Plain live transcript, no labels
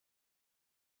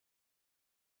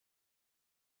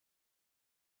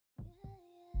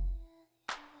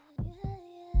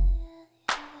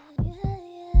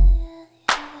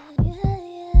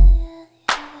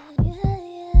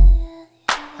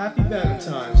Happy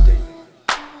Valentine's Day.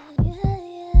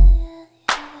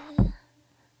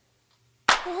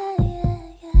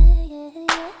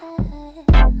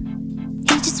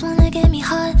 You just wanna get me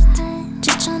hot,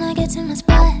 just tryna get to my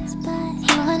spot.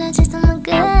 You wanna taste of my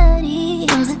goodie,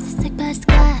 I'm statistic by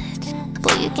scotch.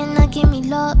 Boy, you cannot keep me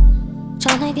locked.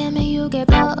 Tryna get me, you get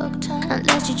blocked.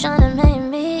 Unless you tryna make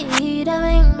me, that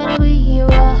ain't better be you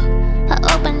rock.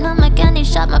 I open up my candy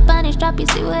shop, my panties drop, you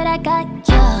see what I got,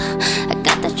 yeah. I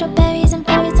got the strawberries and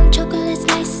berries, some chocolates,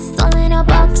 nice, it's all in a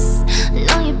box.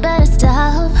 No, you better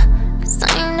stop, cause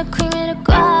I am the cream of the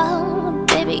crowd.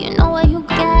 Baby, you know what you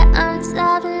get, I'm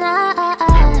top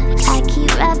notch. I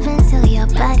keep rapping till your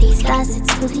body starts to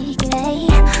tweak, hey.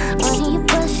 When you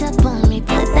push up on me,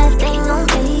 put that thing on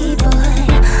me, boy.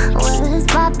 What's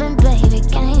poppin', baby,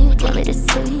 can you give me the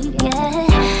sweet, yeah.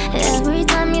 Every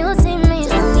time you see me,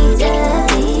 let me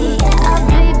daddy, I'll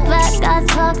be back, I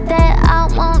talk that I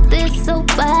want this so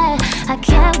bad. I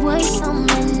can't wait so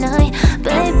midnight,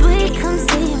 baby, come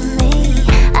see me.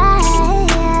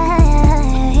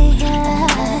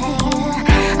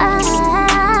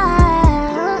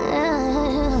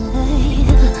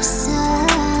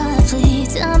 Softly,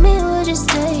 tell me what you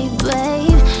say,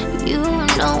 babe. You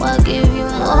know I'll give you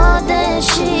more than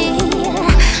she.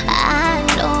 I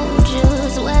know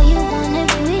just where you wanna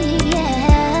be,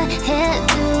 yeah. Head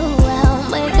to well,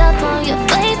 wake up on your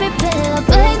favorite pillow,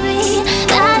 baby.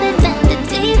 Louder than the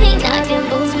TV, knocking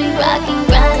boots, we rocking,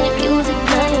 grinding, music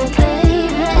playing, baby.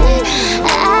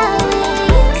 I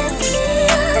really can see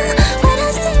you when I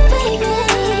say, baby,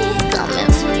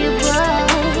 coming for you, bro.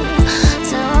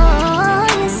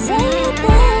 Don't you say a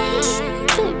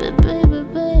thing, baby, baby,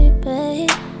 baby.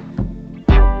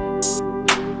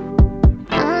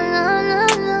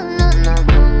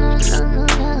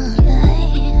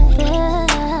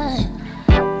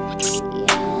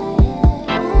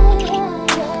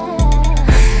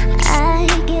 I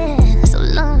get so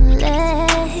lonely,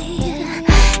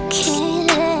 can't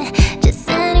let just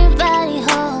anybody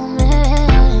hold me,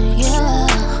 yeah.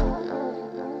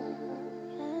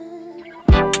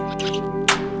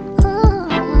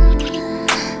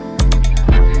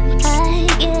 I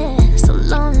get so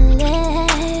lonely,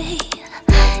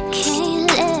 can't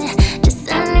let just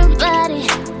anybody.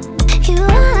 You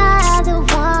are the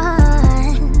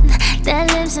one that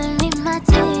lives in me, my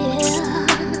dear.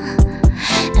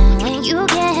 And when you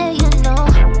get here, you know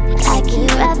I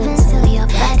keep rapping till your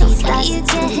body starts to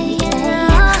get here.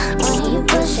 When you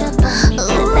push up on me,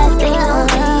 put that thing on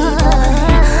me, boy.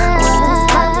 What's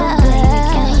poppin', baby,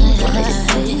 can you give me the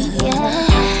sweet, yeah.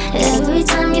 Every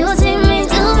time you see me,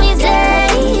 do me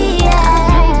dirty,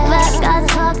 yeah. Back, I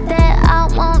talk that I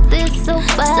want this so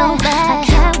bad. I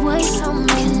can't wait till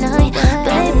midnight,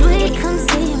 baby, come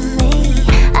see me.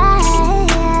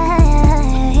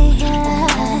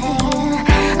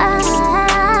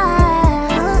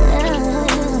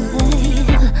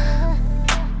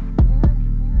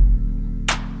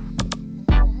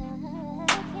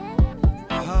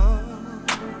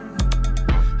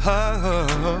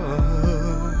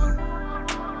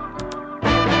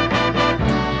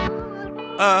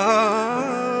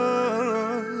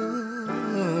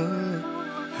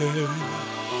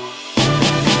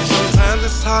 Sometimes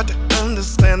it's hard to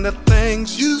understand the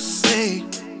things you say.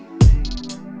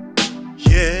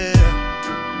 Yeah.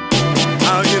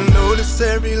 How you notice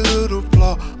every little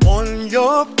flaw on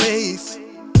your face.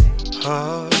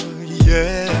 Oh,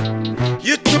 yeah.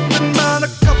 You tripping about a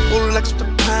couple extra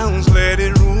pounds, let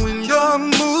it ruin your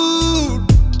mood.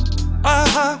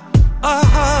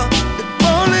 If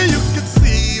only you could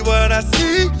see what I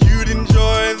see, you'd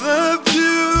enjoy the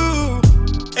view.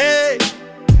 Hey,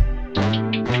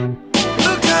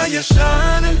 look how you're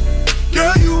shining,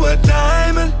 girl, you a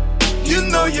diamond. You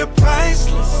know you're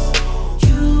priceless.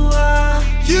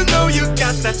 You know you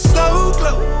got that soul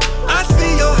glow. I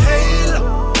see your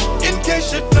halo, in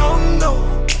case you don't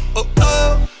know.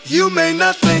 Oh, you may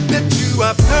not think that you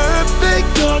are perfect.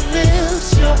 Your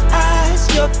lips, your eyes,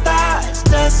 your thighs,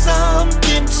 there's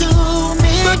something to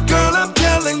me. But girl, I'm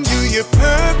telling you, you're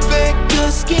perfect. Your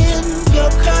skin,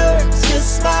 your curves, your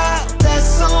smile,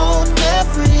 that's on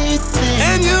everything.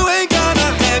 And you ain't gotta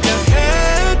have your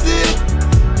hair did,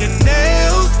 your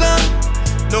nails done,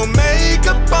 no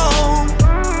makeup on.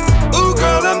 Ooh,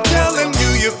 girl, I'm telling you,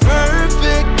 you're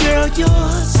perfect. Girl,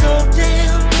 you're so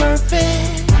damn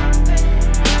perfect.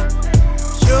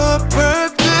 You're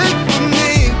perfect for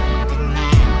me.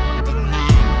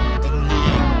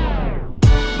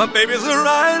 My baby's a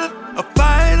rider, a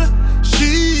fighter.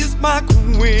 She is my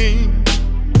queen.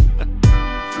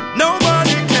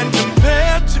 Nobody can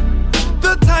compare to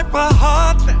the type of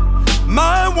heart that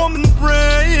my woman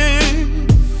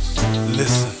brings.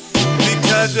 Listen,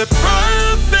 because you're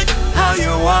perfect, how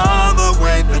you are, the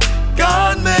way that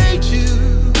God made you.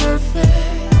 Perfect.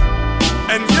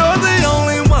 And you're the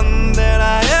only one that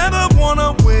I ever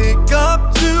wanna wake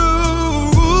up to.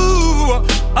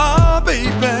 Oh,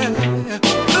 baby,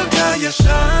 look how you're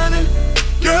shining.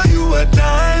 Girl, you a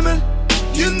diamond.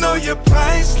 You know you're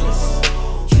priceless.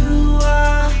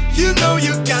 You know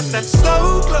you got that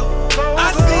slow glow.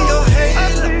 I see your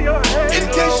halo.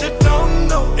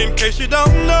 In case you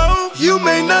don't know, you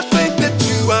may not think that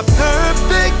you are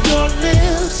perfect. Your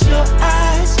lips, your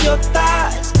eyes, your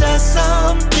thighs, there's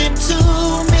something to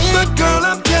me. But girl,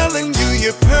 I'm telling you,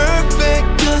 you're perfect.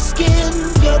 Your skin,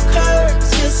 your curves,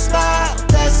 your smile,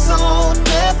 that's on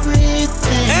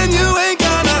everything. And you ain't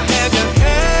gotta have your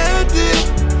hair did,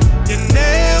 your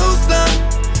nails done,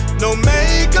 no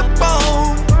makeup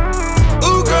on.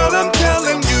 Ooh, girl, I'm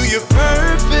telling you, you're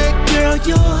perfect. Girl,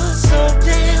 you're so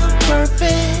damn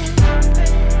perfect.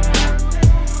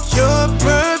 You're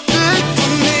perfect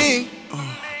for me.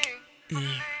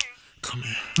 Come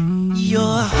here.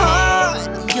 Your heart,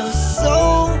 your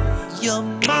soul, your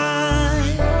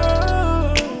mind.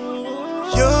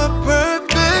 You're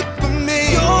perfect for me.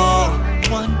 You're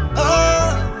one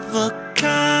of a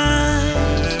kind.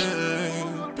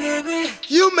 Baby,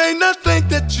 you may not think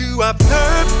that you are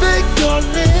perfect. Your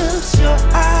lips, your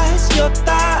eyes, your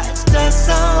thighs, there's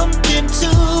something to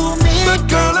me. But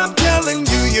girl, I'm telling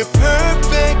you, you're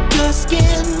perfect. Your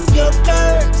skin, your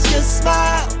curves, your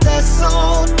smile, that's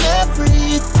on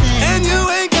everything. And you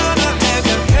ain't gotta have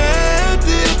your hair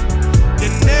did,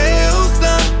 your nails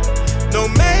done, no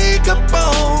makeup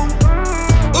on.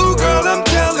 Ooh, girl, I'm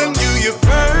telling you, you're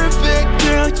perfect.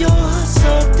 Girl, you're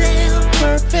so damn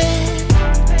perfect.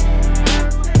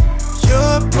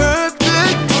 You're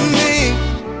perfect for me.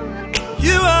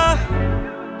 You are,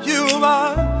 you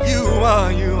are, you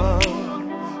are, you are.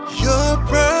 You're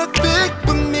perfect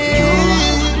for me.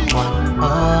 You're one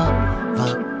of a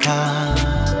kind.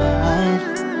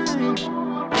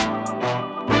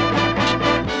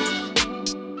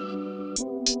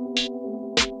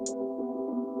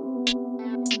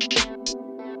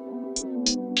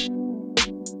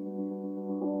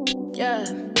 Yeah.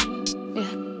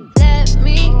 Let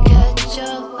me catch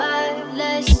your vibe.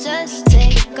 Let's just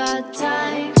take our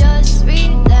time. Just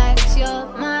relax your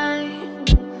mind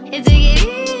and take it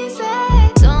easy.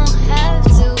 Don't have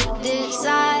to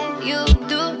decide. You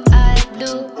do, I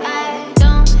do. I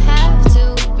don't have to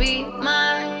be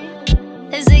mine.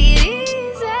 Let's take it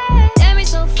easy. Damn, me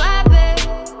so far, babe.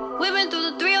 We've been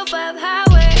through the 305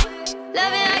 highway.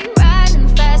 Loving how you ride in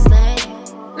the fast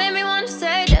lane. Made me wanna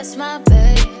say that's my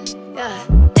babe. Yeah.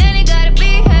 Then it gotta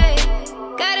be, hey,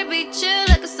 gotta be chill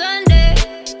like a Sunday.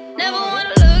 Never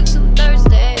wanna look too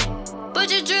thirsty, but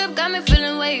your drip got me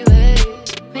feeling way.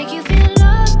 Make you feel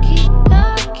lucky,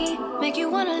 lucky. Make you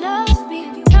wanna love me,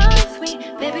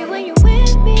 baby. When you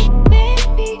with me,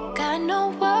 got no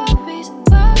worries,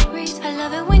 worries. I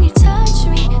love it when you touch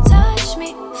me,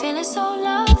 feeling so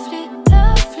lovely,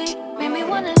 lovely. Make me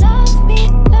wanna love me,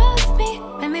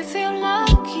 make me feel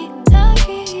lucky,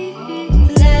 lucky.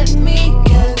 Let me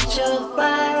catch your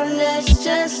fire. Let's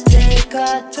just take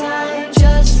our time.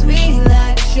 Just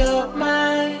relax your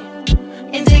mind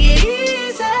and take it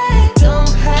easy.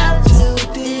 Don't have to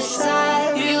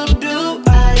decide. You do,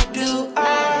 I do.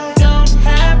 I don't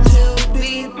have to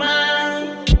be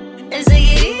mine. Let's take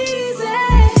it easy.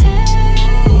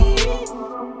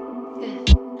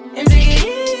 And take it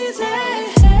easy.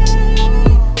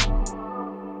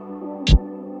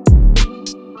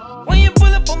 When you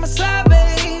pull up on my side,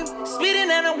 babe, speeding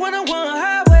down a 101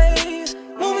 highway,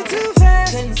 moving too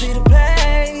fast, couldn't see the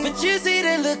play, but you see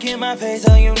the look in my face,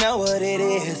 so you know what it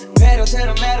is. Pedal to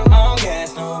the metal, on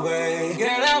gas, no way.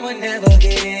 Girl, I would never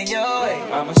get in your way.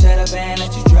 I'ma shut up and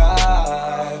let you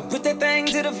drive. Put that thing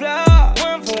to the floor,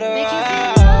 one for the Make you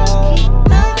ride. feel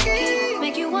lucky, lucky.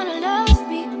 Make you wanna love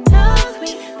me,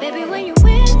 baby. When you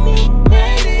with me,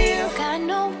 got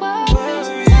no worries,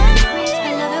 worries.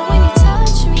 I love it when you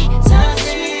touch me,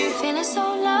 feeling so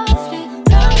lovely,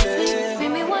 lovely.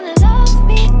 Make me wanna love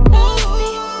me,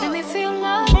 make me feel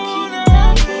lucky,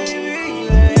 lucky.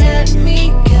 Let me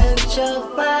catch your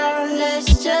fire. Let's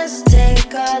just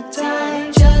take our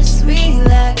time. Just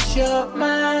relax your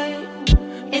mind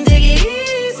and take it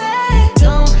easy.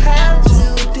 Don't have to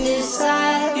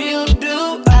decide. You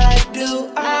do, I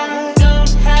do. I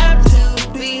don't have to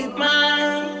be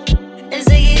mine. Let's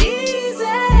take it easy.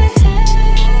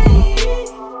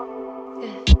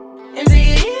 And take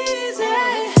it easy.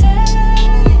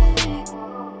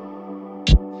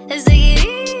 Let's take it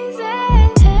easy.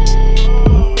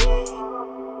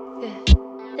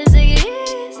 Let's take it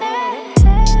easy.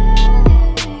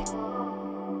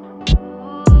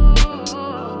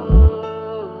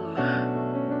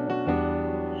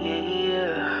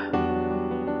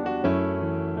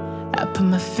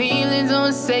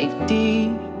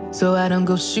 safety, so I don't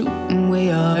go shooting where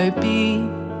your heart beat.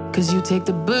 Cause you take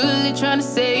the bullet trying to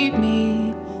save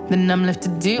me, then I'm left to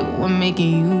deal with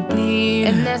making you bleed.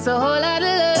 And that's a whole lot of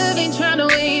love, ain't trying to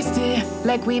waste it.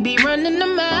 Like we be running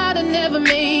them out and never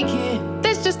make it.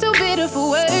 That's just too bitter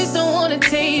for words, don't wanna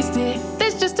taste it.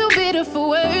 That's just too bitter for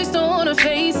words, don't wanna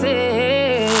face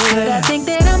it. But I think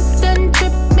that I'm done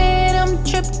tripping, I'm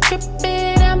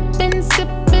tripping. I've been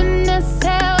sipping, that's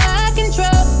how I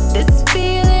control this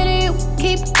feeling you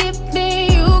keep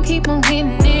giving. You keep on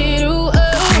hitting it, ooh,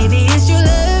 oh. Maybe it's your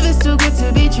love, it's too good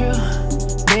to be true.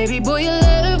 Baby boy, your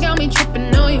love got me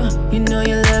tripping on you. You know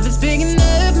your love is big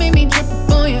enough, made me trip up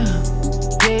on you.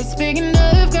 Yeah, it's big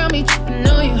enough, got me tripping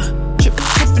on you.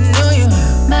 Tripping on you.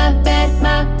 My bad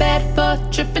for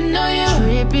tripping on you.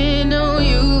 Tripping on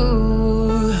you.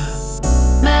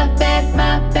 My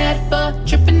bad for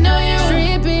tripping on you.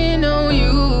 Tripping on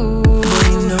you. Boy,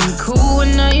 you know I'm cool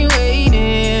when I ain't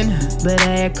waiting, but I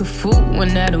act a fool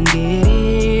when I don't get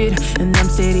it. And I'm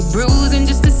steady bruising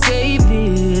just to save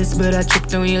this, but I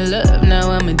tripped on your love, now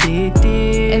I'm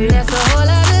addicted. And that's a whole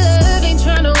lot of love, ain't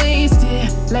tryna waste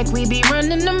it. Like we be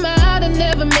running them out and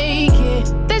never make it.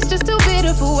 That's just too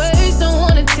bitter for words, don't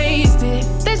wanna taste it.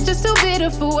 That's just too bitter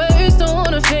for words, don't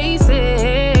wanna face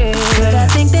it. But I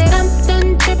think that I'm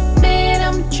done tripping,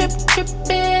 I'm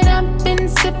tripping. I've been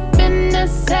sipping,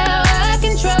 that's how I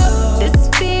control this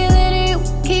feeling you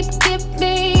keep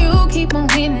giving. You keep on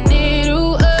hitting it,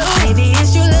 ooh, oh. Maybe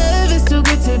it's your love, it's too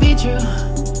good to be true.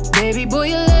 Baby boy,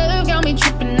 your love got me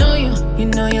tripping on you. You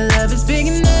know your love is big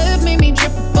enough, made me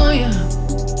trip up on you.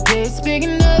 Yeah, it's big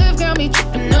enough, got me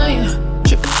tripping on you.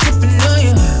 Tripping on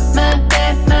you. My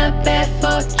bad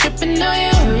for tripping on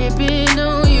you. Tripping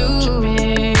on you.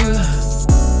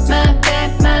 My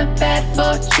bad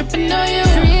for tripping on you.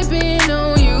 Tripping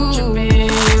on you.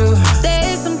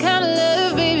 There's some kind of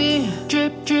love, baby.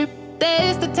 Drip.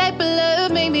 There's the type of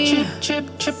love, maybe.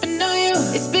 Tripping on you.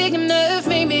 It's big enough,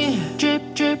 maybe. Drip.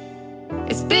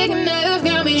 It's big enough,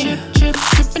 got me.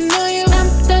 Tripping on you. I'm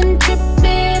done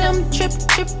tripping, I'm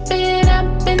tripping.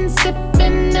 I've been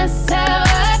sipping, that's how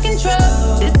I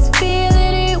control this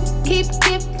feeling you keep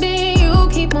giving. You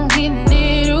keep on hitting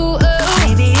it, ooh, oh.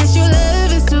 Maybe it's your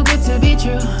love, it's too good to be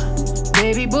true.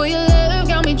 Baby boy, your love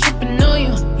got me tripping on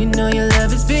you. You know your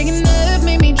love is big enough,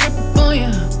 made me trip up on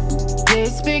you. Yeah,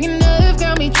 it's big enough,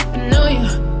 got me tripping on you.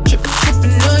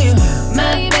 Tripping on you.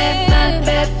 My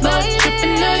bad for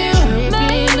tripping on you.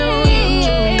 Tripping on you.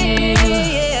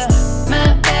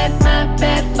 My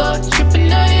bad for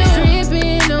tripping on you.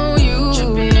 Tripping on you.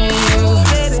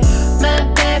 Baby. My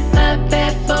bad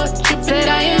for tripping on you. Said I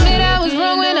admit I was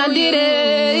wrong when I did it.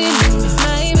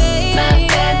 My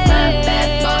bad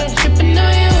for tripping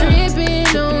on you.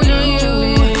 Tripping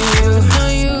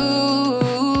on you.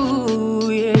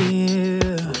 Yeah.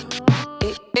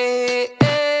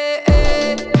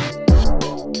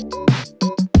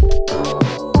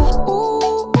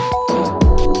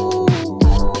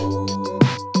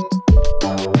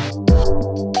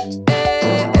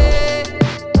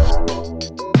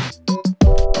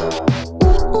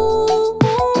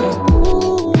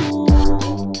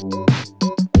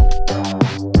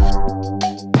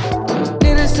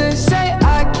 Needless to say,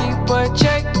 I keep a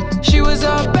check. She was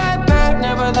a bad,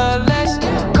 nevertheless.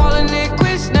 Calling it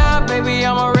quits now, baby,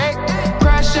 I'm a wreck.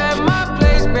 Crash at my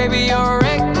place, baby, you're a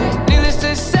wreck. Needless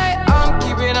to say, I'm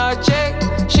keeping a check.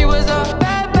 She was a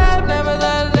bad,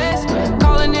 nevertheless.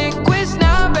 Calling it quits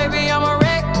now, baby, I'm a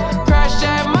wreck. Crash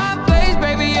at my place,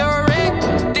 baby, you're a wreck.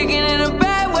 Thinking in a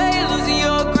bad way, losing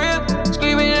your grip.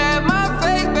 Screaming at my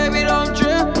face, baby, don't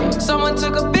trip. Someone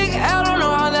took a big L, don't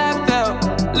know how that felt.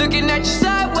 Looking at you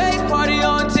sideways, party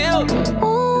on tilt.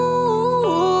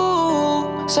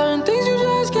 Ooh, certain things you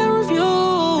just can't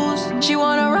refuse. She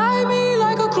wanna ride me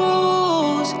like a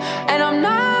cruise, and I'm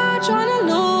not trying to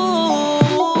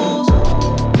lose.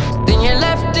 Then you're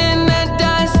left in the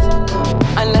dust,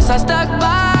 unless I stuck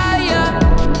by ya.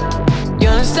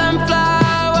 You're a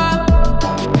sunflower.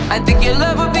 I think your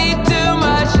love would be too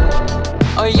much,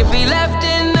 or you'd be left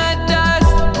in the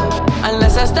dust,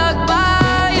 unless I stuck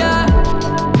by ya.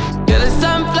 You're the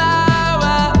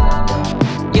sunflower.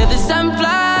 You're the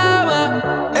sunflower.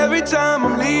 Every time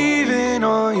I'm leaving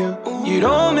on you, you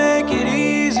don't make it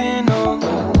easy, no.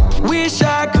 Wish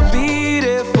I could be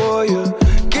there for you.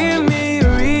 Give me a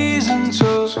reason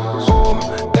to.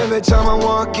 Oh, every time I'm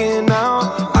walking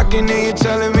out, I can hear you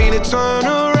telling me to turn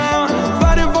around.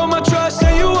 Fighting for my trust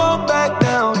and you won't back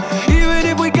down. Even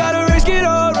if we gotta risk it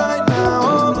all right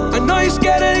now. I know you're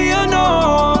scared of the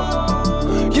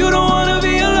unknown. You don't wanna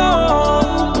be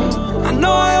alone. I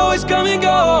know I always come and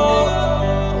go,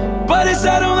 but it's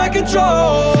out of my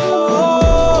control.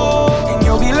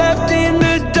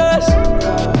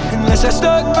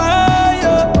 stuck by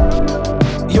you.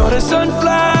 You're the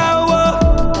sunflower.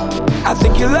 I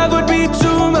think your love would be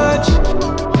too much,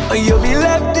 or you'll be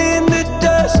left in the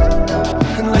dust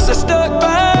unless I stuck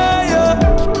by you.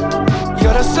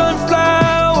 You're the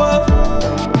sunflower.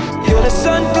 You're the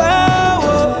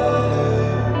sunflower.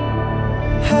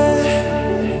 Hey,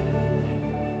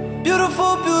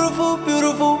 beautiful, beautiful,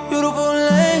 beautiful, beautiful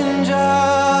angel.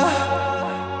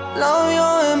 Love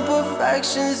your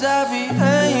imperfections, every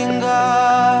anger.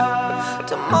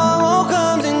 Tomorrow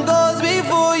comes and goes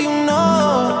before you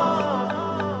know.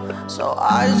 So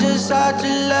I just had to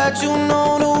let you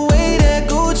know the way that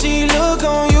Gucci look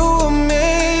on you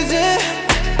amazing,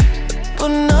 but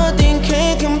nothing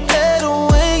can compare the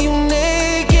way you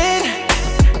naked.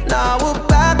 Now we're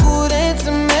backward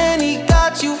into many,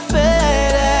 got you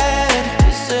faded.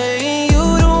 You're saying you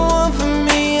the one for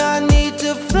me, I need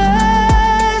to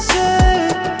flex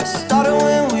it. Started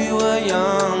when we were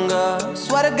younger,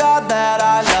 swear to God that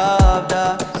I loved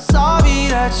her. Sorry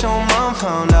that your mom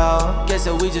found out, guess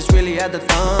that we just really had the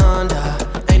thunder.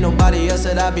 Ain't nobody else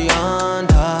that I be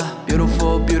under.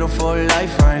 Beautiful, beautiful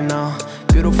life right now.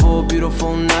 Beautiful,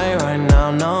 beautiful night right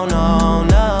now. No, no,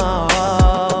 no.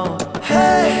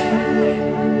 Hey,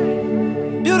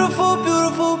 beautiful,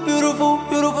 beautiful, beautiful,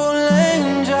 beautiful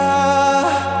angel.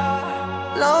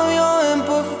 Love your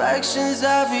imperfections,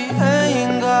 every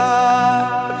anger.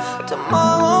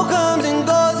 Tomorrow comes and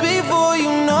goes before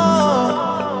you know.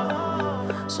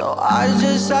 So I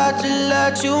just had to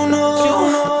let you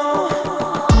know.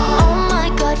 Oh my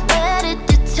God, where did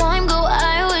the time go?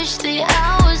 I wish the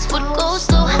hours would go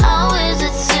slow. How is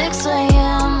it 6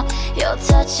 a.m.? Your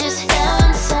touch is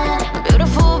heaven sent.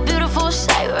 Beautiful, beautiful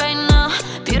sight right now.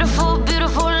 Beautiful,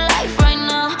 beautiful life right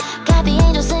now. Got the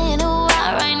angels saying ooh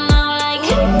ah right now, like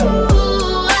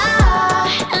ooh ah.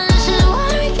 And this is why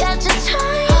we got to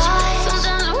touch.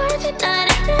 Sometimes words at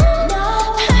night and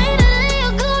now. Painted in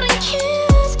your golden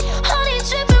kiss, honey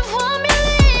dripping from your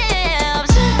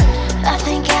lips. I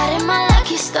thank God in my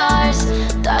lucky stars,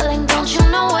 darling. Don't you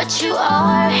know what you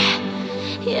are?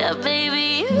 Yeah,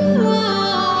 baby, you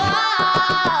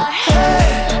are.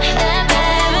 Yeah,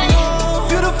 baby.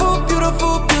 Beautiful,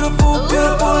 beautiful, beautiful,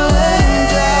 beautiful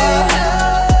angel.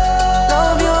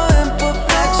 Love your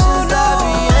imperfections,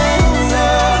 every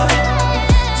anger.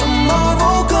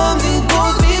 Tomorrow comes and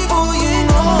goes before you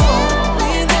know.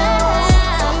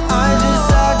 I just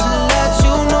had to let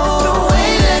you know the way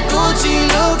that Gucci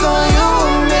look on you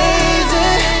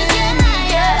amazing,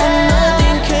 but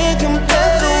nothing can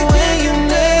compare the way you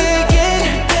naked.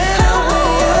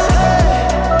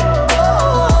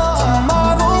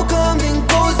 Tomorrow comes and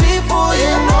goes before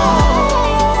you know.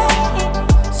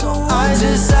 So I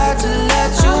just had to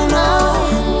let you know.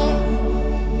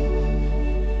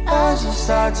 I just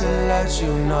had to let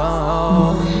you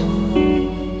know.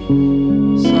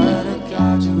 Swear to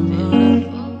God, you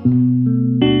beautiful.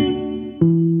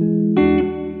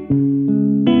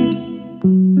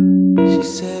 She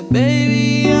said,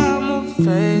 baby, I'm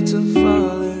afraid to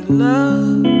fall in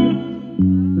love.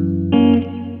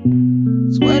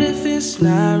 So what if it's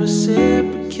not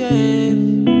reciprocated?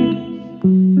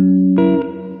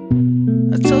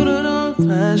 I told her don't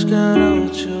rush, girl,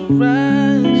 don't you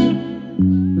rush.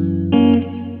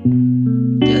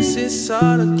 Guess it's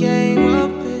all a game of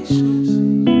patience.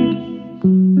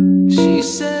 She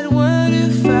said, what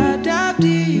if I dive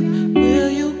deep? Will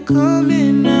you come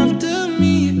in after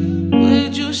me?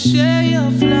 Would you share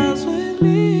your flaws with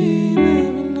me?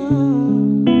 Never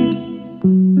know.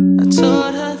 I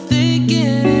told her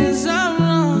thinking is I'm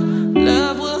wrong.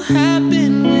 Love will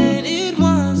happen when it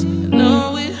wants. I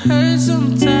know it hurts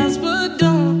sometimes, but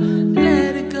don't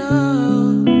let it go.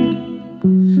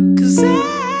 'Cause I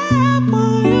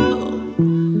want you.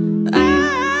 I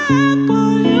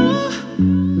want you.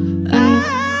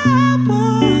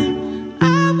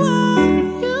 I want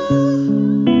you.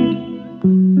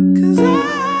 'Cause I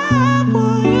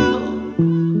want you.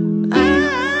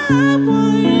 I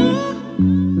want you.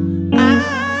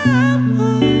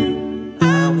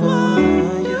 I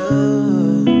want you.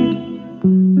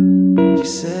 She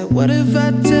said, what if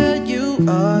I tell you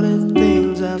all the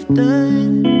things I've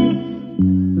done?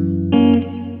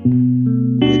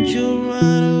 Would you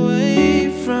run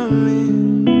away from me?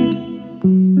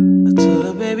 I told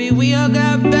her, baby, we all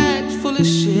got bags full of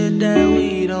shit that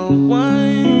we don't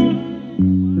want,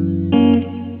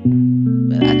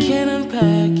 but I can't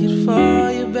unpack it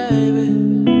for you, baby.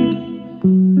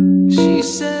 She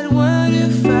said, what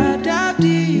if I dive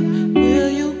deep? Will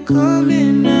you come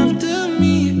in after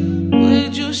me?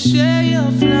 Would you share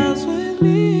your flaws with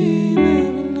me?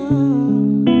 Never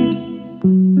know.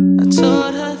 I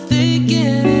told her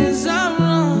thinking is I'm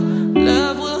wrong.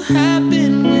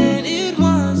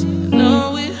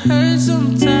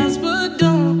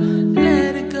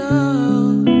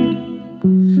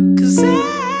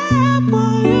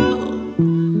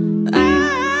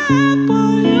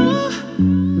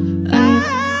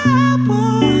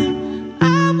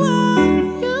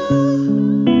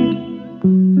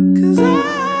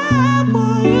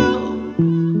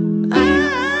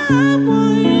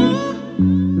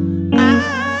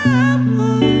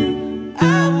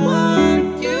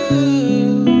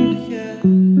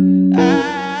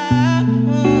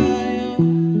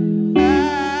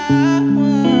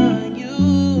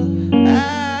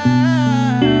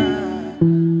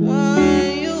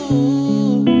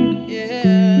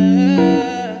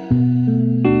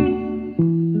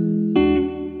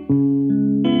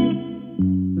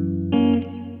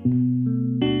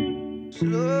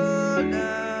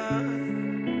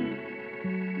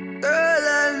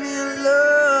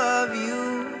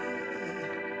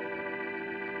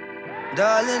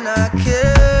 Darling, I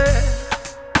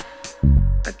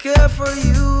care for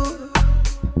you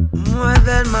more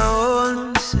than my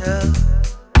own self.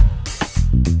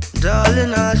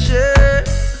 Darling, I'll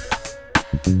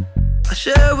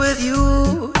share with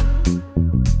you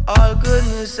all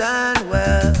goodness and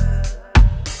wealth.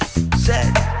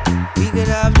 Said we could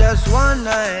have just one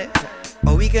night,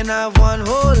 or we can have one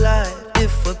whole life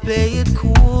if we play it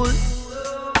cool.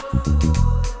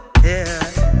 Yeah.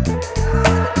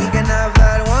 We can have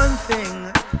that one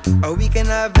thing, or we can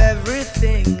have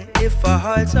everything if our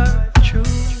hearts are true.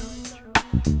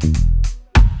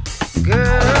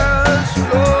 Girl,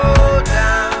 slow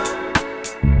down.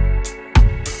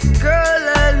 Girl,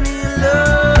 let me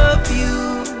love you.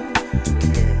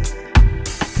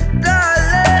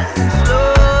 Darling,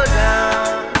 slow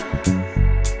down.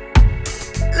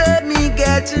 Let me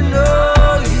get to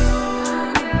know you.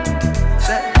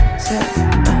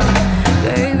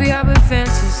 Baby, I've been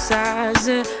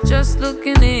fantasizing, just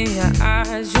looking in your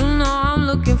eyes. You know I'm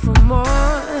looking for more,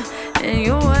 and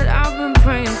you're what I've been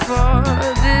praying for.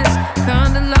 This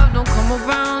kind of love don't come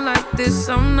around like this.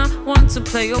 I'm not one to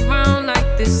play around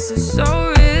like this. It's so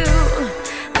real,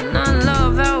 and I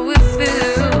love how it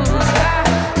feels.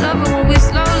 I love it when we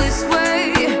slowly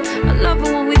sway. I love it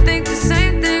when we think the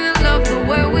same thing. I love the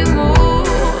way we move,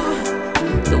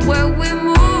 the way we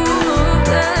move.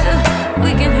 Yeah.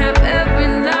 We can have every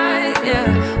night, yeah.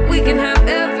 We can have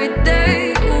every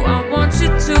day. Ooh, I want you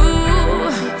to.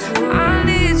 I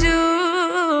need you.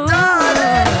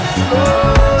 Darling,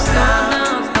 slow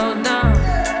down.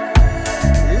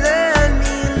 Let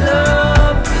me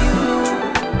love you.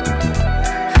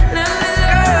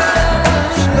 Girl,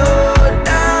 slow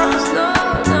down.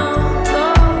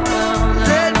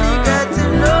 Let me get to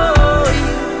know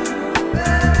you.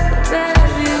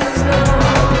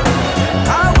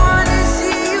 I wanna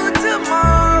see you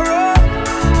tomorrow,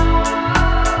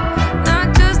 Not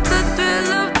just the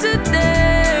thrill of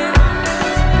today.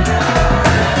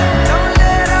 don't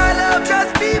let our love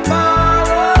just be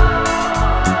borrowed.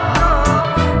 No,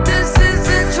 This is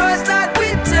a choice that we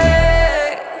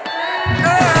take.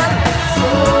 girl,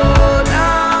 slow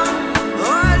down.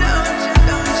 Oh,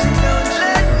 don't you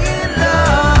let me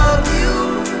love you.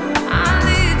 I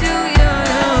need you,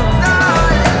 yeah.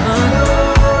 Darling,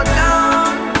 slow down.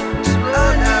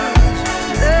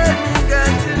 Let me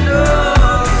get to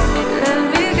know you. Let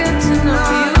me get to know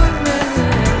you,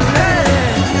 baby.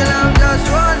 We can have just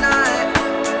one night,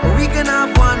 or we can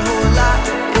have one whole life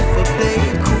if we play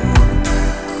it cool.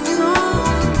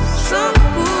 So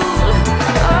cool.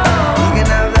 Oh, We can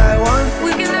have that one,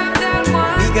 we can have that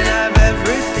one. we can have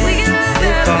everything We can have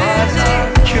if our hearts are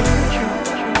true.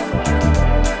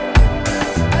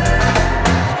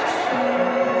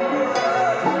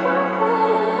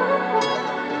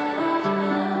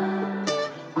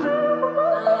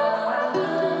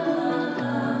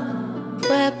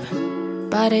 Whip,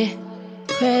 body,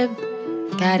 crib,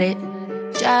 got it,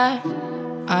 job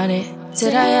on it.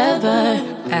 Did I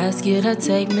ever ask you to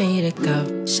take me to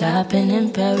go shopping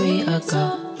in Paris or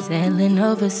go sailing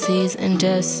overseas and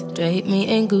just drape me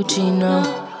in Gucci?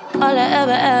 No. All I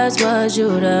ever asked was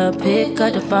you to pick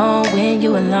up the phone when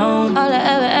you alone. All I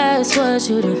ever asked was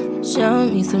you to show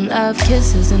me some love,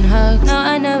 kisses and hugs. No,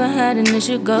 I never had an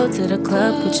issue. Go to the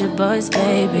club with your boys,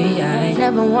 baby. I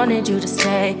never wanted you to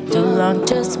stay too long,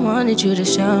 just wanted you to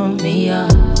show me up.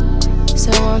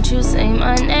 So won't you say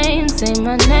my name, say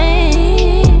my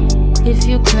name? If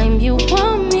you claim you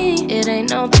want me, it ain't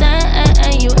no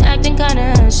thing. You acting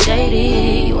kinda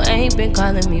shady. You ain't been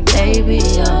calling me baby,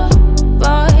 yeah.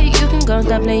 Boy, you can go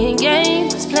stop playing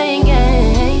games, playing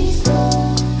games.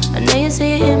 I know you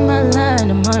say it in my line,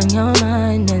 I'm on your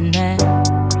mind and that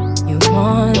you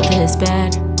want this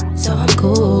bad, so I'm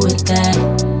cool with that.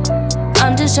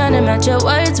 I'm just trying to match your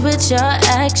words with your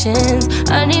actions.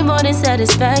 I need more than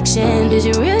satisfaction. Did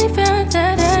you really find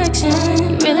that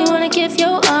action? Really wanna give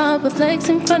your all, but flex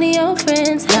in front of your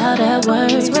friends. How that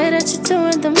works? Swear that you're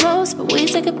doing the most, but we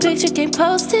take a picture, can't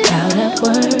post it. How that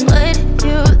works? What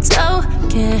you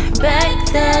talking?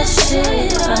 Back that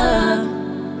shit up.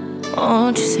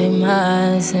 Won't you say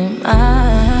mine, say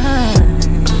mine?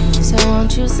 So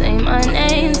won't you say my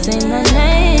name, say my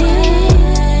name?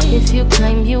 If you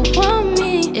claim you want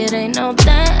me, it ain't no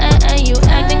thing. You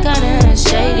acting kinda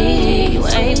shady. You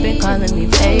ain't been calling me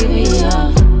baby,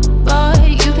 yeah. Boy,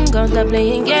 you can go stop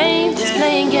playing games,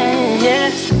 playing games.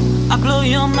 Yeah, I blow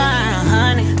your mind,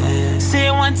 honey. Say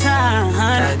it one time,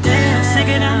 honey. Sick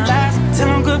of them lies, tell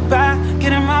them goodbye.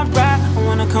 Get in my ride, I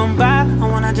wanna come by. I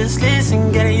wanna just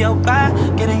listen, get in your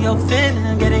vibe, get in your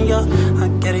feelings, get in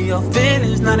your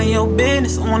feelings. None of your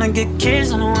business. I wanna get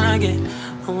kissed, I wanna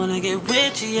wanna get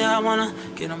with you, yeah. I wanna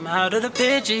get them out of the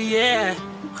picture, yeah.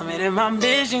 I made it my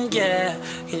mission, yeah.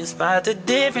 Can you spot the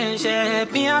difference, yeah?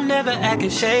 Me, I'm never acting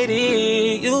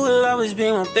shady. You will always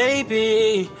be my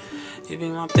baby. You be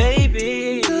my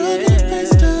baby, Girl, yeah. get face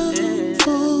down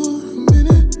for a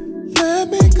minute. Let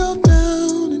me go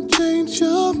down and change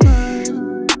your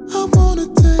mind. I wanna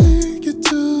take you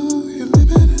to your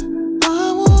limit.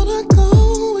 I wanna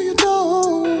go where you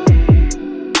don't.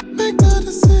 Make the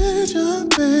decision,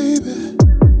 baby.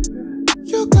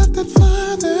 You got that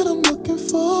fire that I'm looking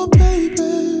for,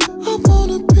 baby. I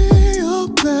wanna be your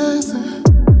blessing.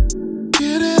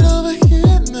 Get it over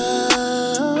here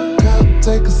now. Girl,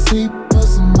 take a seat, put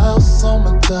some mouse on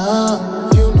my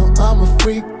tongue. You know I'm a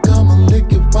freak, I'ma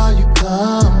lick it while you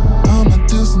come. I'ma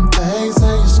do some things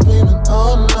and you screaming,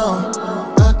 oh no.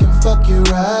 I can fuck you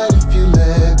right if you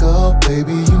let go,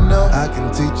 baby. You know I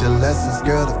can teach you lessons,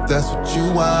 girl, if that's what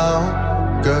you want.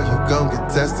 Girl, you gon' get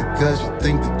tested cause you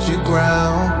think that you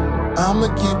ground. I'ma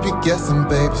keep you guessing,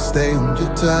 baby, stay on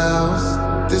your toes.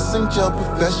 This ain't your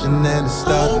profession and it's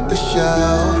starting to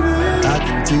show. I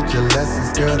can teach you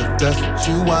lessons, girl, if that's what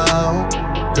you want.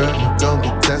 Girl, you gon'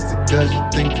 get tested cause you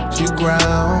think that you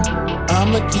ground.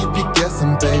 I'ma keep you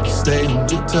guessing, baby, stay on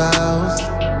your toes.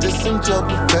 This ain't your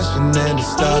profession and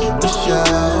it's starting to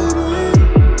show.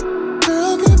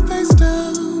 Girl, get face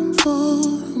down for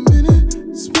a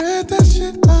minute. Spread that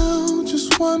shit out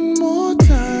just one more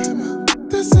time.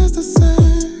 This is the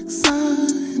sex I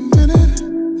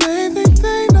invented. They think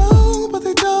they know, but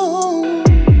they don't.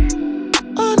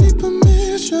 I need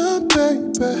permission,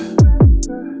 baby.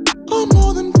 I'm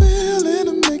more than willing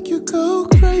to make you go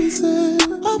crazy.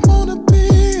 I wanna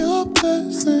be your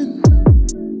blessing.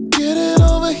 Get it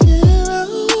over here.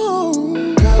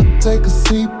 Girl, take a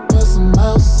seat, put some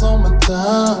mouse on my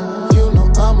tongue. You know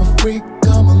I'm a freak,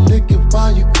 I'ma lick it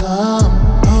while you come.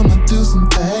 I'ma do some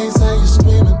things and you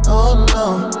screaming, oh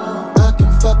no. I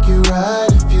can fuck you right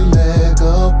if you let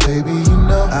go, baby. You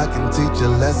know I can teach you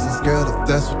lessons, girl, if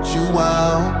that's what you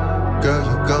want. Girl,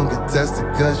 you gon' get tested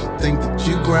cause you think that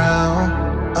you ground.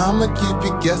 I'ma keep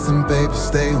you guessing, baby,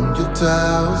 stay on your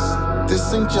toes.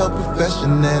 This ain't your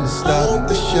profession and it's starting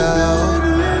to show.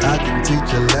 I can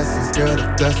teach you lessons, girl,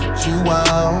 if that's what you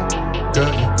want.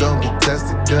 Girl, you gon' get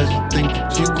tested cause you think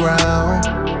that you ground.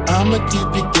 I'ma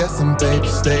keep you guessing, baby,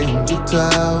 stay on your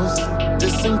toes.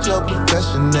 This ain't your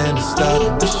profession and it's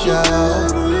starting to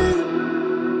show.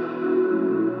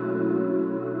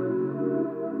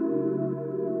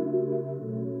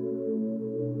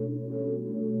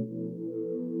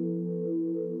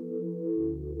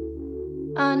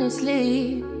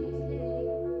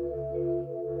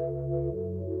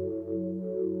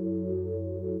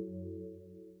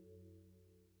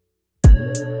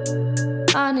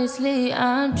 Honestly,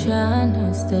 I'm trying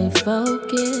to stay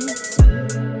focused.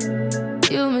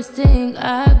 You must think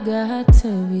I got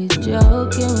to be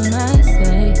joking when I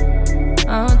say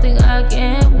I don't think I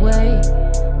can wait.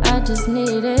 I just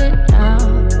need it now.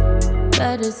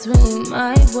 Let it swing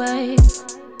my way.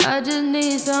 I just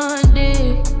need some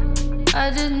dick.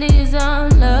 I just need some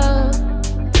love.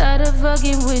 Tired of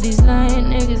fucking with these lying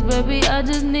niggas, baby. I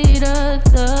just need a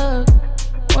thug.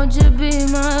 Won't you be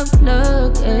my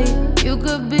plug, ayy? You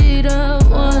could be the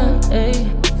one, ayy.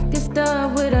 Get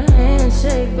started with a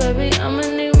handshake, baby. I'ma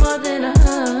need more than a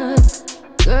hug.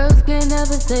 Girls can't never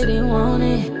say they want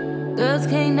it. Girls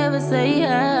can't never say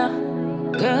yeah.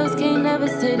 Girls can't never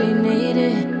say they need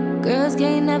it. Girls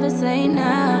can't never say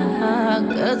nah.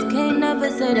 Girls can't never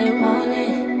say they want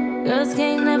it. Girls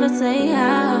can't never say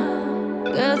how.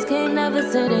 Girls can't never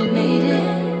say they need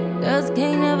it. Girls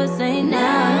can't never say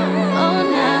now. Oh,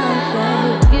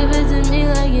 now, baby. Give it to me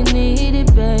like you need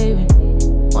it, baby.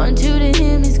 Want you to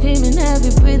hear me screaming, heavy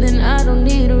breathing. I don't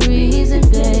need a reason,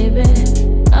 baby.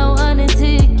 I want it till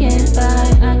you can't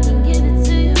buy. I can give it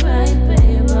to you right,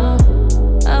 baby.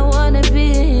 I wanna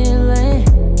be a healing.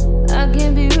 I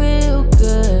can be real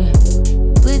good.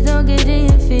 Please don't get in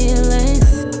your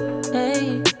feelings.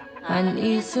 Hey. I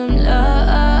need some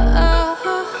love.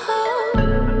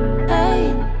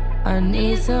 Hey, I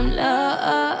need some love.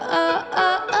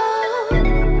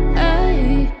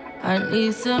 Hey, I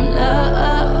need some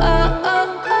love.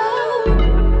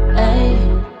 Hey,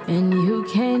 and you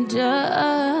can't judge.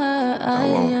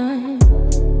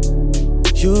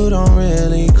 You don't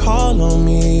really call on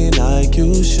me like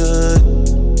you should.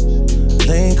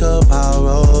 Link up, I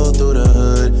roll through the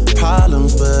hood.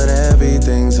 Problems, but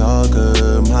everything's all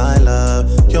good, my love.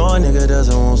 Your nigga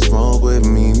doesn't want smoke with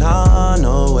me, nah,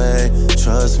 no way.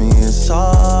 Trust me, it's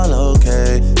all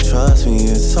okay. Trust me,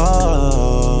 it's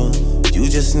all. You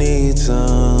just need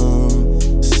someone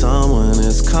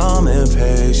that's calm and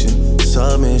patient.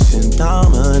 Submit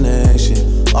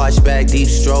back, deep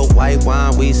stroke, white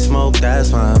wine, we smoke.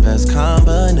 That's my best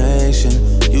combination.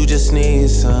 You just need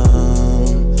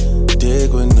some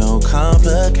dick with no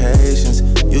complications.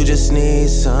 You just need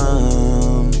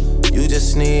some. You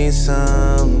just need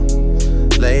some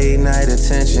late night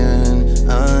attention,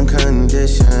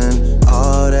 unconditioned.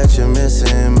 All that you're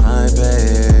missing, my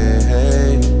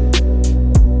babe.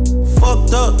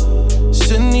 Fucked up,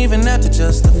 shouldn't even have to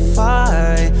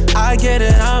justify. I get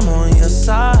it, I'm on your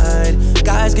side.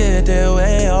 Guys get their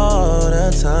way all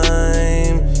the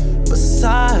time.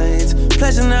 Besides,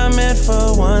 pleasure not meant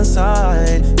for one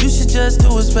side. You should just do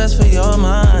what's best for your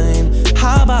mind.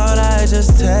 How about I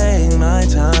just take my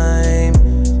time?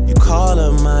 You call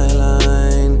up my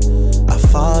line, I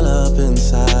fall up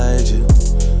inside you.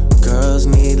 Girls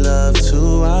need love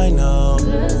too, I know.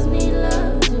 Girls need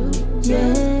love too,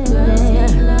 yeah. Girls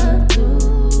need love too.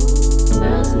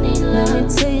 Girls need love. Let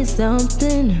me tell you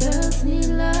something. Girls need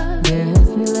love. Girls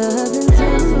need love and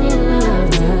girls need love.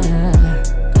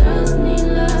 Girls need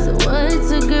love. So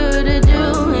what's a girl to do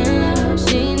when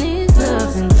she needs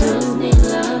love and girls need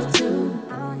love too?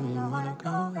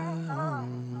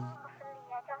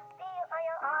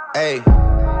 Hey.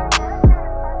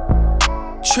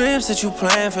 Trips that you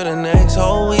plan for the next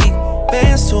whole week.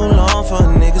 Bands too long for a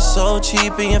nigga so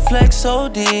cheap. And your flex so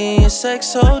D, your sex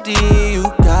so D. You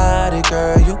got it,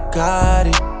 girl, you got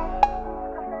it.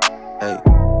 Hey.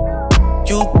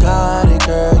 You got it,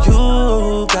 girl,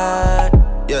 you got it.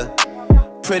 Yeah.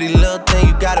 Pretty little thing,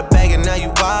 you got a bag and now you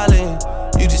wildin'.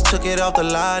 You just took it off the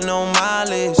line, no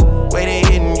mileage. Way they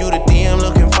hitting you, the DM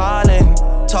looking violent.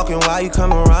 Talking while you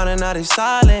come around and now they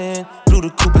silent. Blew the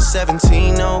coupe at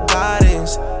 17, no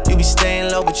guidance. You be staying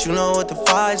low, but you know what the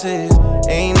price is.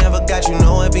 Ain't never got you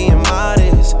know it being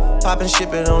modest. Poppin' shit,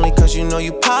 but only cause you know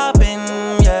you poppin',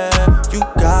 yeah. You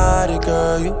got it,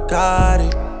 girl, you got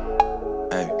it.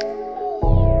 Hey.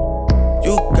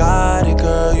 You got it,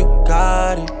 girl, you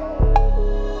got it.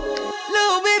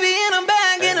 Little baby in a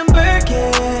bag and I'm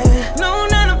Birkin. No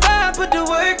 9 to 5, put the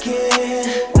work in.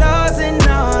 Laws and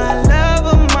all, I love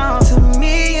them all. To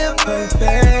me, you're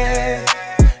perfect.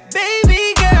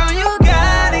 Baby girl, you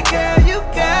got it, girl. You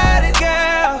got it,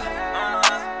 girl.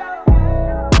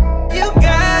 You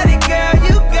got it, girl.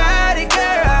 You got it,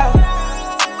 girl.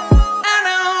 I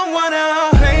don't wanna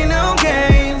play no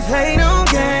games, play no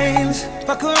games.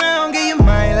 Fuck around, give you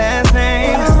my last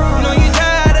name. You know you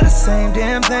tired of the same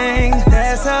damn thing.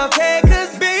 That's okay,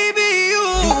 cause baby, you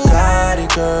got it,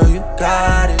 girl, you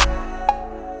got it.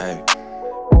 Hey.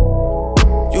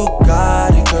 You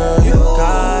got it, girl, you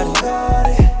got it.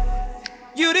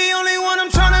 You the only one I'm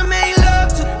tryna make love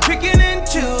to, picking and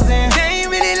choosing. They ain't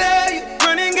really love you,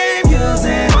 running game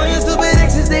using. All your stupid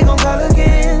exes, they gon' call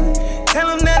again. Tell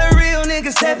them that a real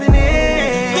nigga stepping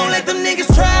in. Don't let them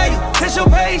niggas try you, test your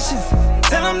patience.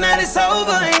 Tell them that it's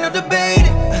over, ain't no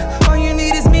debating. All you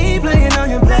need is me playing on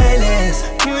your playlist.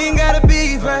 You ain't gotta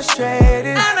be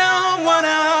frustrated. I don't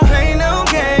wanna play no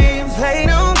games, play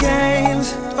no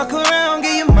games. Fuck around,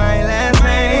 give you my last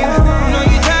name. You know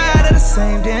you tired of the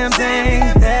same damn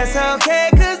thing. That's okay,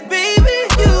 cause baby,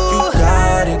 you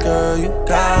got it, girl, you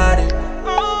got it.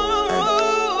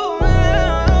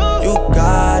 You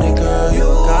got it, girl, you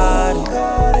got it.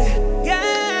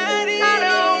 I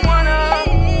don't wanna,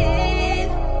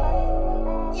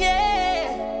 yeah.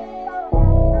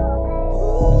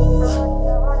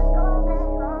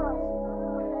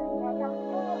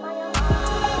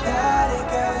 Got it,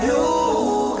 girl, you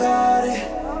got it.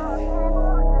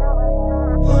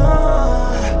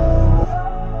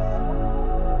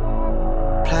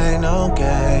 Play no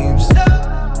games.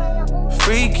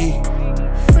 Freaky.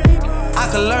 I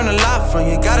could learn a lot from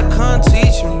you, gotta come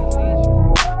teach me.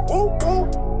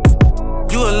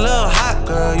 You a little hot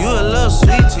girl, you a little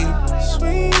sweetie.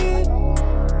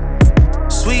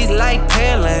 Sweet like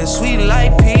Pearland, sweet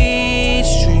like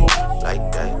Peachtree.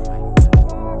 Like that.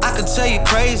 I could tell you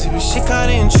crazy, but shit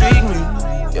kinda intrigue me.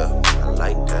 Yeah, I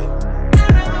like that.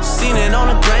 Seen it on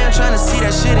the ground, tryna see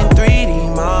that shit in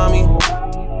 3D, mommy.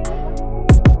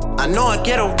 I know I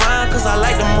get around cause I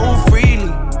like to move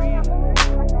freely.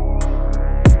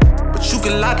 But you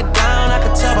can lock it down, I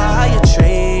can tell by how you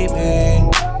treat me.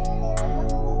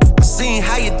 I seen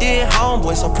how you did,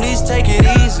 homeboy, so please take it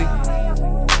easy.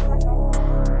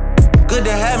 Good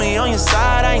to have me on your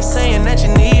side, I ain't saying that you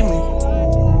need me.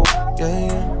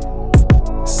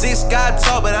 Yeah. 6 God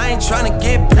talk, but I ain't tryna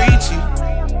get preachy.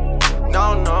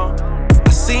 No, no. I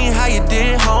seen how you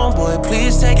did, homeboy,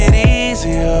 please take it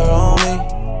easier on me.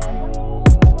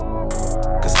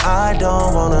 Cause I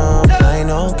don't wanna play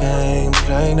no games,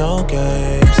 play no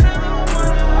games.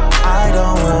 I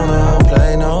don't wanna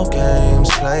play no games,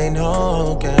 play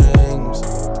no games.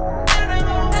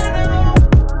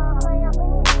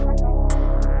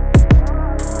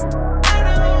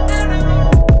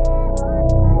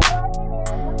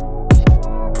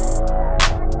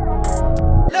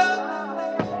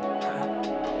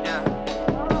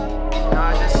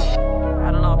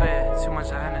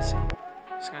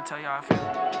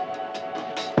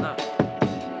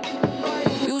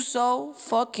 so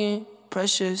fucking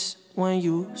precious when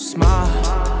you smile.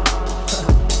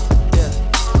 Yeah.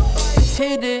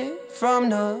 Hit it from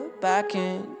the back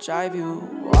and drive you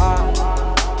wild.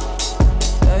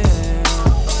 Yeah, yeah, yeah.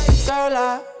 Girl,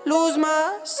 I lose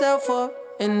myself up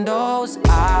in those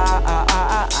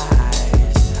eyes.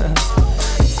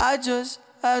 I just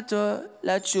had to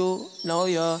let you know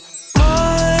you're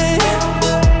mine.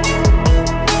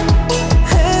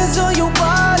 Hands on your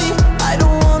body, I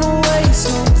don't wanna waste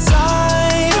no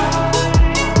time.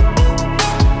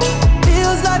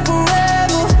 Feels like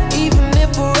forever, even if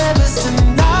forever's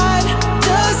tonight.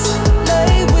 Just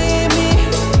lay with me,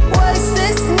 waste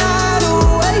this night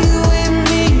away with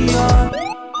me. You're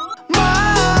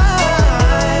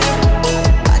mine.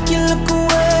 I can look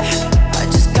away, I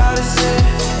just gotta say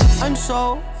I'm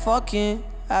so fucking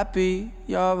happy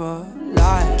you're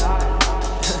alive.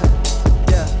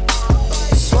 Yeah.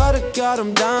 Swear to God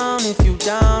I'm down. If you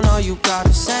down, all you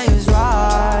gotta say is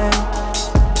right.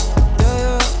 Yeah,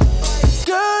 yeah.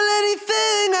 Girl,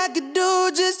 anything I could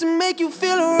do just to make you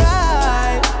feel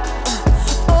alright.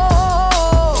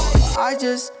 Oh, I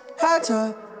just had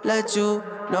to let you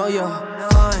know you're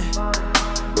fine.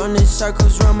 Running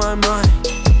circles round my mind.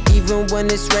 Even when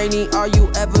it's rainy, all you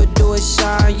ever do is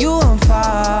shine. You on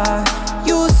fire,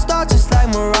 you a star just like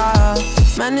Mariah.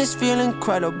 Man, this feel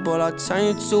incredible, I'll turn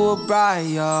you to a bride.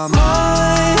 You're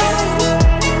mine.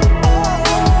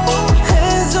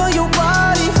 Hands on your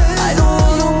body, I don't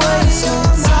wanna waste no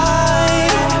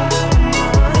time.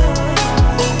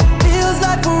 Feels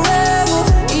like forever,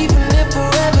 even if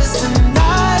forever's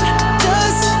tonight.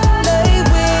 Just lay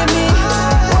with me,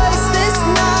 waste this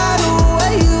night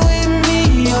away with me.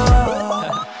 You're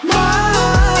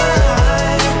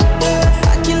mine.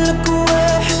 I can look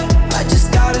away, I just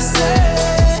gotta say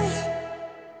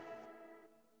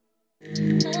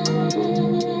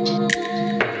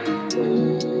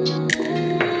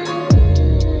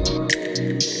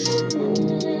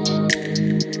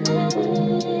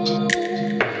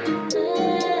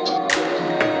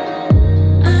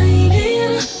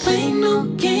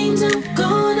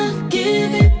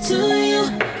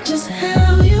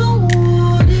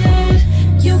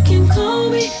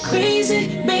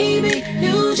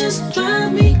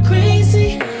drive me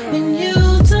crazy when you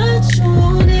touch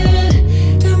on it.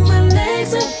 Got my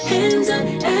legs up, hands up,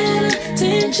 at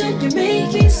attention. You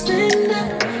make me stand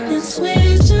up and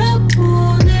switch up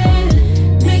on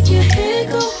it. Make your head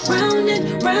go round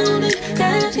and round and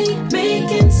got me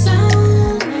making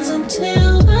sounds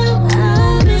until the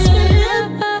morning.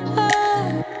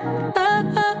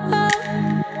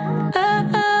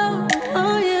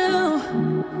 Oh yeah,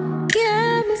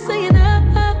 got me saying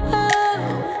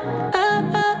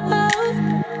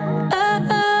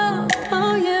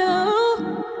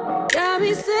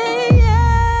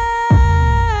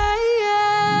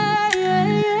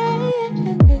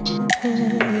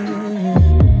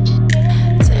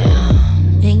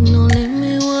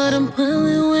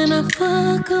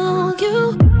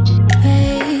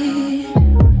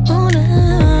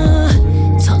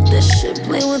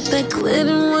clit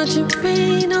and watch it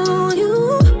rain on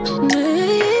you.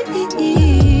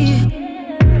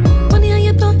 Funny how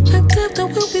you thought I took the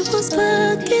wheel we was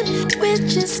fucking. We're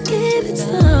just getting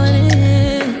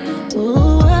started.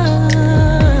 Ooh,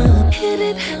 hit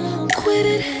it, quit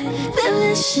it, feel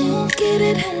that shit, get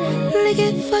it, lick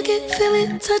it, fuck it, feel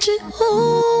it, touch it.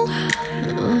 Ooh,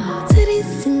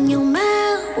 titties in your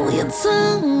mouth, your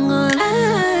tongue on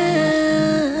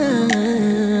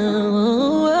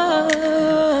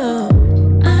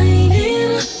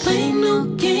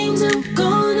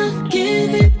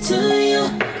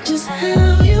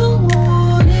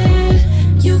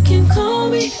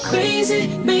crazy,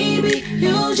 baby,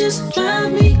 you just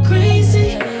drive me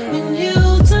crazy when you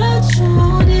touch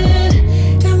on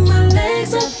it. Got my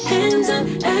legs up, hands up,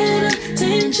 at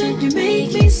attention. You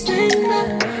make me stand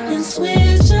up and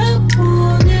switch up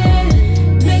on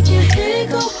it. Make your head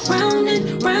go round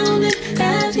and round and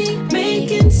got me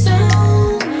making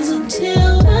sounds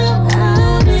until the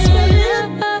morning.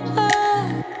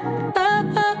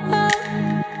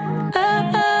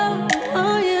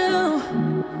 Oh yeah.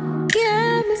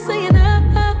 Got me saying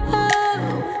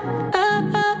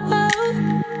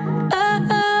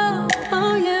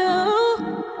oh yeah.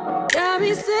 Got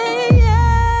me saying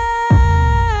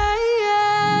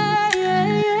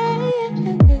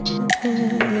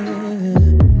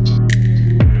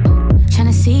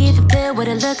Tryna see if it feel what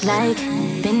it look like.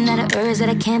 Been out of urge that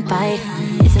I can't fight.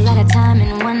 It's a lot of time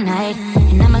in one night.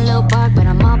 And I'm a little bark, but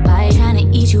I'm all bite.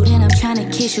 Tryna eat you, then I'm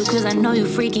tryna kiss you. Cause I know you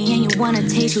freaky and you wanna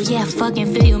taste you. Yeah, I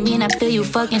fucking feel you, me and I feel you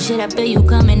fucking shit. I feel you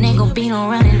coming, ain't gon' be no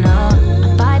running, no.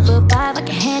 I fight 5'5", I can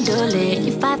handle it.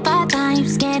 You 5'9", you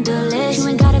scandalous. You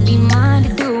ain't gotta be mine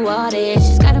to do all this.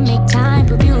 Just gotta make time,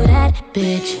 prove you that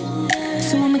bitch.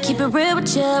 So I'ma keep it real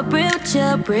with ya, real with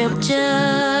ya, real with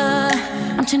ya.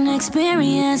 I'm tryna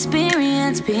experience.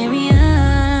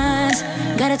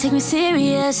 Gotta take me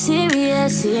serious.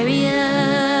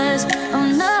 Oh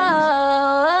no.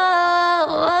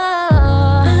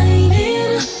 I ain't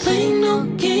here to play no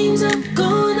games. I'm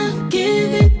gonna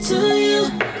give it to you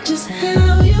just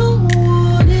how you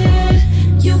want it.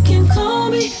 You can call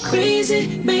me crazy,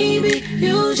 maybe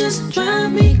you just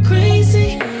drive me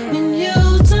crazy when you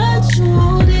touch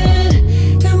on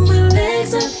it. Got my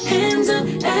legs up, hands up,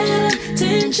 at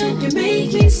attention. You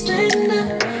make me stand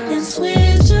up and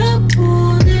switch up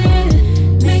on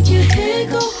it. Make your head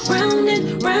go round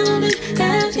and round and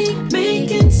got me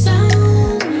making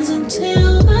sounds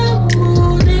until the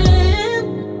morning.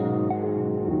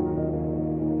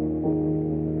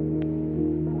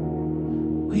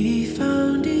 We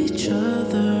found each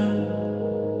other.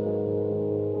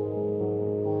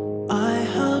 I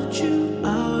helped you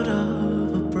out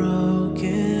of a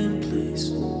broken place.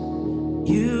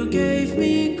 You gave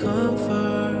me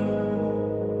comfort,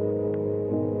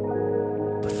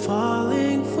 but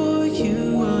falling for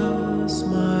you was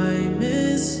my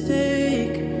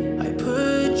mistake. I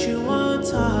put you on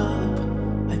top.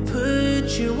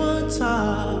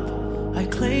 I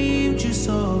claimed you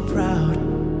so proud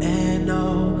and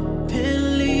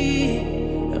openly.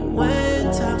 And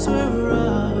when times were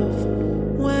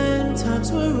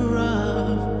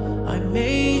rough, I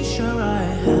made sure I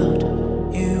held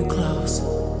you close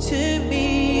to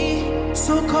me.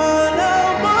 So call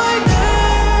out my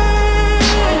name.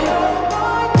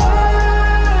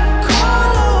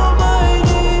 Call out my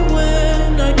name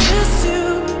when I kiss you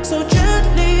so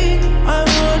gently. I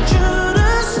want you to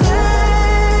stay.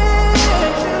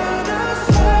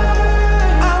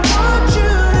 I want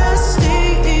you to stay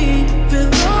even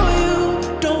though you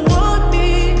don't want me.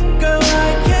 Girl, I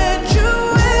can't you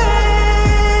wait.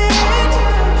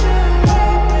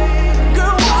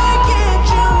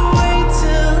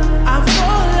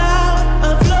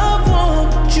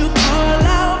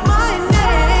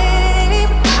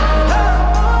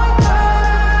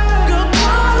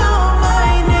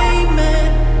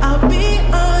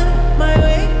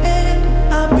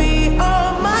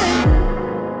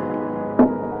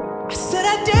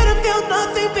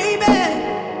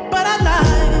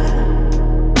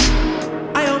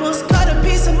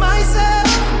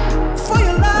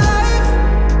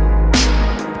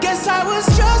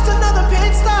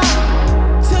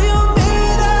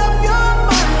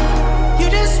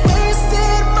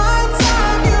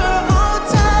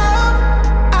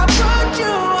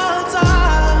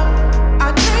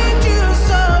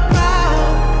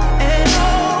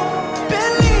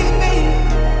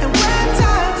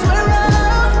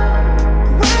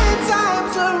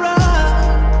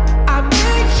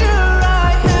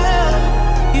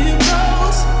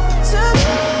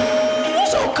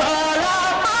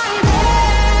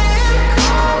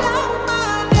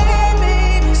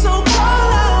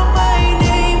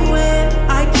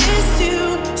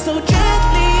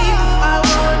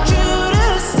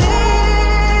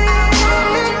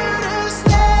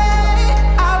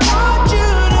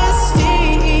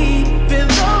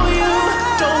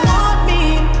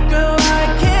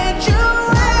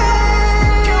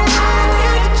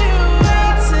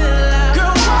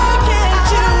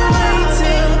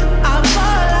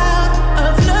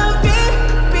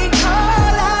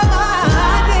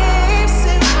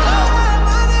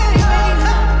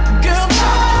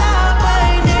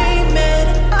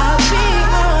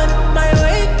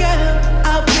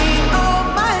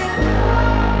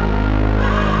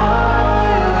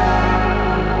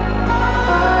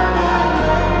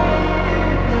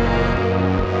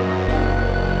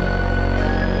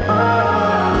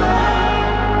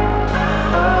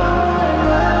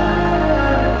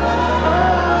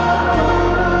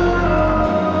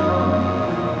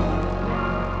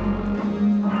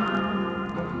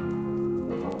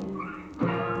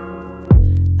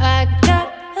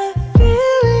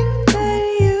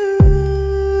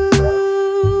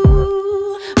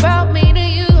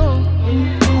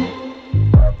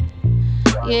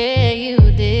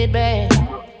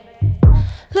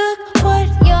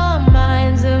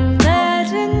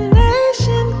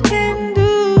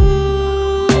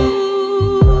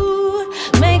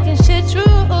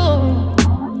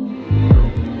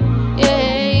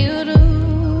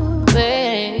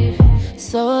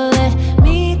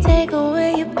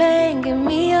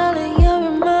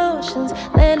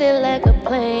 landed like a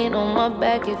plane on my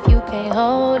back if you can't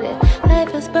hold it.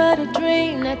 Life is but a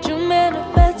dream that you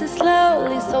manifested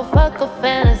slowly. So fuck a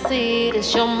fantasy,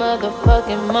 this your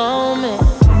motherfucking moment.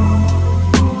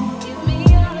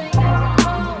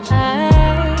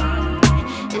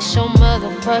 It's your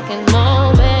motherfucking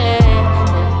moment.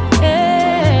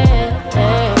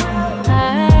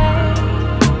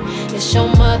 It's your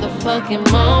motherfucking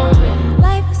moment.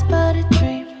 Life is but a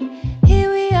dream. Here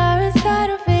we are inside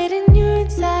of it, and you're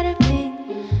inside of me.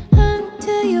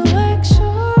 Until you work,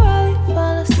 sure, while you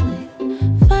fall asleep.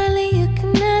 Finally, you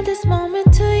can add this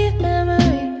moment to your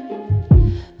memory.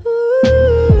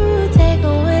 Ooh, take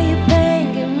away your pain,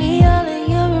 give me all of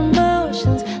your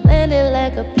emotions. Landed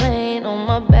like a plane on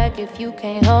my back if you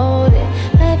can't hold it.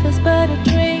 Life is but a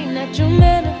dream that you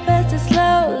manifested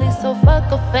slowly. So fuck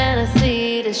a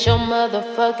fantasy, this your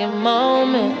motherfucking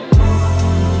moment.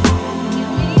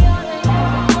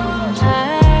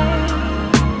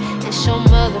 It's your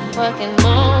motherfucking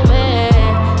moment.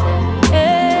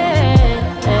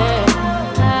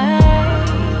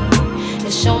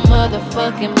 It's your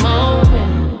motherfucking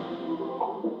moment.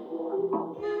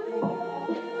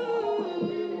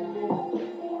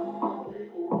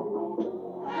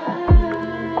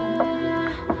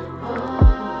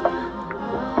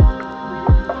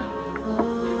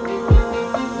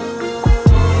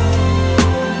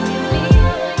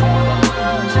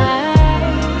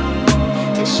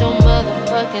 It's your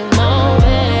motherfucking moment.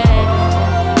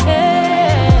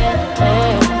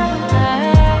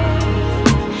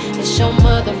 It's your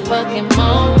motherfucking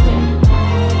moment.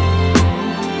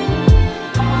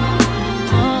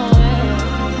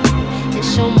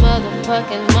 It's your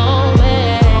motherfucking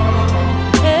moment.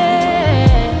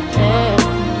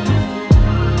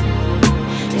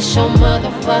 It's your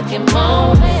motherfucking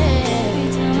moment. Every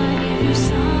time I give you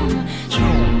some,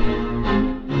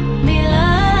 me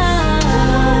love,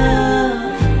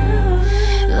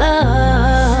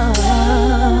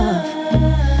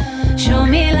 show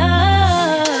me love,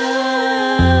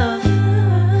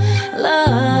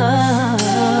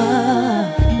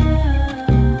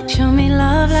 show me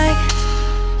love like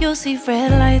you'll see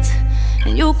red lights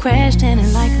and you crashed in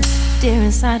it like a deer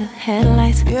inside of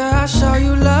headlights. Yeah, I saw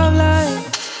you love like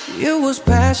you was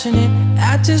passionate.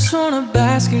 I just wanna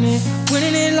bask in it,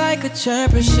 winning it like a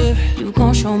championship. You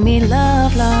gon' show me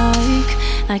love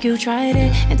like you tried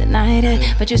it and denied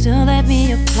it, but you still let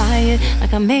me apply it.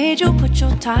 Like I made you put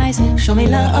your ties in. Show me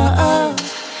love,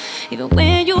 even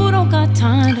when you don't got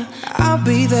time to. I'll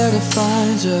be there to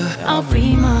find you. I'll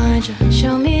remind you.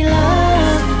 Show me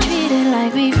love, treat it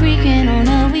like we freaking on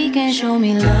a weekend. Show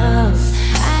me love,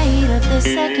 I eat up the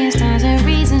seconds, times, and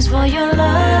reasons for your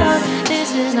love.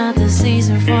 This is not the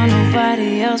season for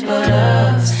nobody else but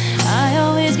us. I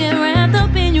always get wrapped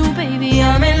up in you, baby,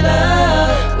 I'm in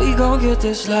love. We gon' get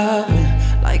this loving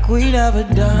like we never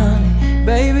done it.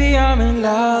 Baby, I'm in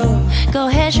love. Go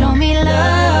ahead, show me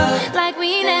love like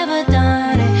we never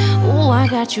done it. Ooh, I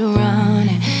got you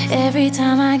running every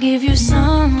time I give you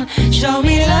some. Show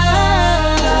me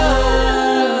love, love.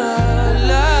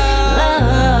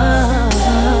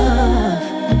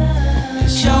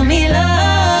 Show me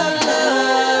love,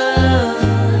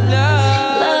 love.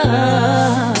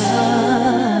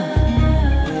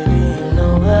 Baby, you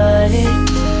know what it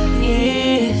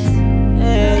is.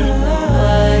 Yeah, you know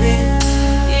what it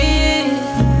is.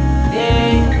 Yeah,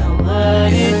 you know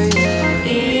what it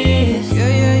is.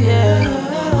 Yeah, yeah, yeah.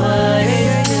 What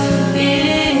it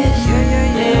is.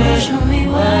 Yeah, show me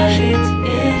what it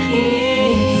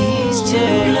is to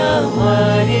love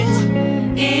what it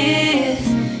is.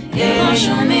 Yeah,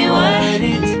 show me what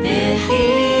it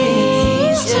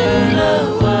is to love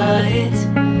what it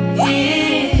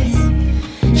is.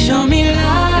 Show me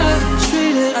love,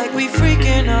 treat it like we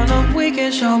freaking on a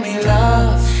weekend. Show me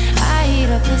love. I eat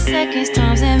up the seconds,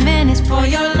 times, and minutes for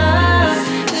your love.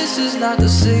 This is not the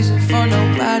season for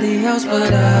nobody else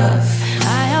but us.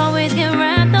 I always get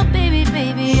wrapped up, baby,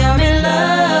 baby, I'm in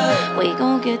love. We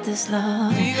gon' get this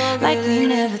love like we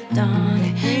never done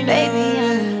it. Baby,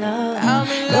 I'm in love.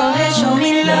 Go ahead, show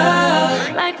me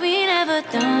love like we never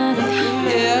done it.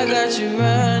 Yeah, I got you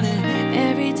running.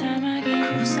 Every time I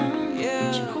give you some,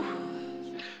 Yeah.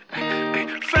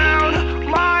 Found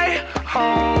my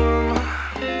home.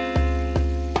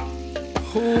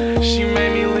 She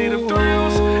made me leave the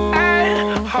thrills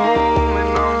at home,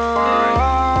 and I'm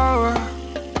fine.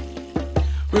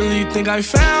 Really think I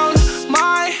found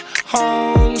my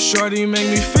home. Shorty make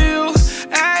me feel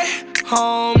at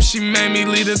home. She made me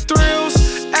leave the thrills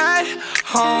at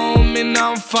home, and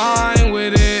I'm fine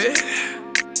with it.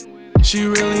 She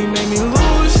really made me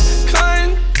lose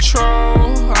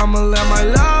control. I'ma let my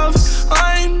love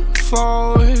unfold.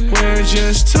 forward. We're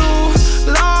just two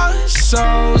lost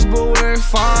souls, but we're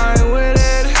fine with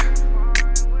it.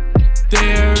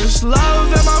 There's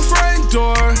love at my front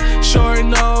door, short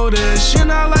notice. You're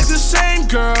not like the same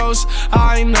girls,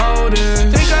 I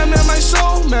noticed. Think I met my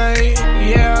soulmate,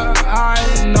 yeah, I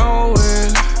know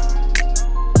it.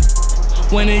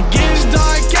 When it gets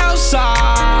dark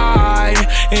outside,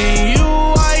 in you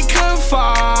I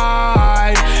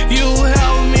confide. You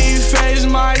help me face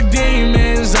my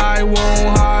demons, I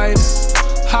won't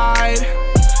hide.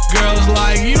 Girls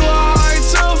like you are hard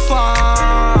to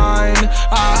find.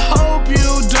 I hope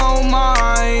you don't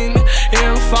mind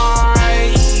if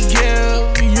I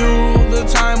give you the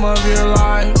time of your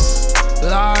life.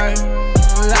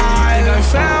 I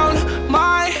found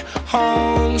my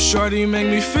home. Shorty make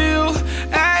me feel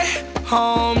at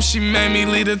home. She made me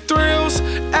lead the thrills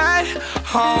at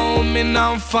home, and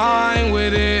I'm fine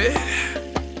with it.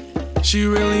 She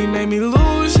really made me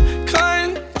lose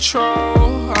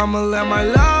control. I'ma let my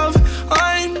love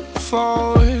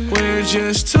unfold. We're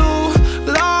just two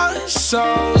lost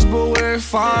souls, but we're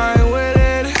fine with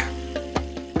it.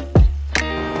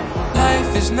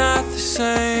 Life is not the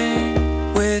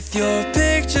same with your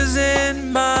pictures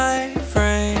in my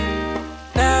frame.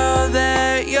 Now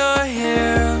that you're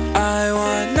here, I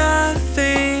want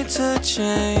nothing to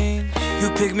change. You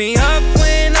pick me up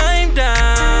when I'm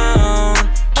down.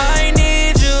 I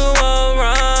need you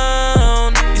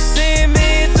around. You see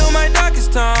me through my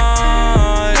darkest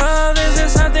times. Love isn't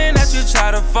something that you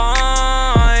try to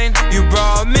find. You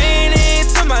brought meaning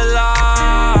to my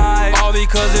life. All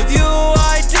because of you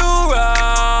I do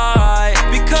right.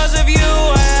 Because of you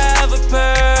I have a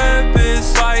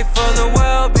purpose. Fight for the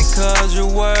world because you're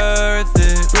worth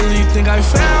it. Really think I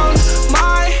found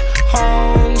my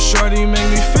home. Shorty make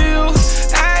me feel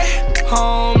at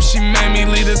home. She made me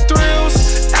lead the thrills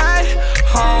at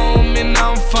home, and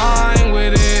I'm fine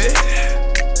with it.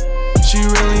 She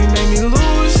really made me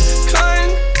lose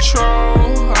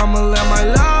control. I'ma let my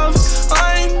love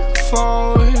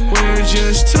unfold. We're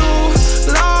just two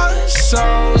lost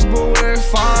souls, but we're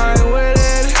fine with it.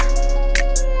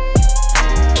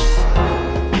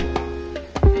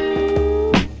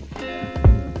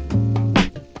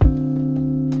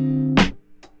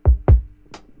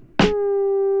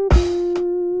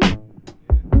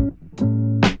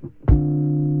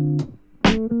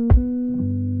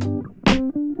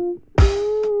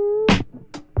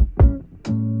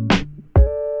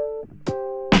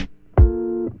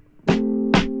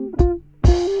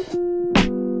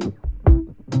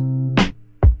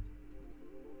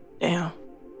 Damn.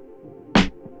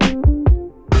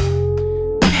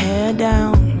 Hair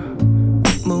down,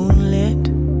 moonlit.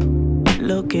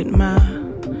 Look at my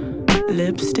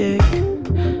lipstick.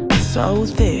 So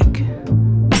thick,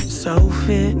 so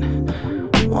fit.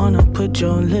 Wanna put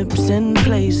your lips in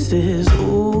places.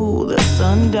 Ooh, the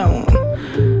sun don't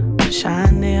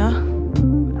shine there.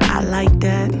 I like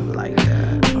that.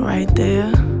 Right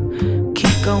there.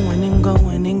 Keep going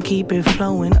and keep it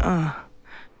flowing.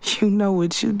 You know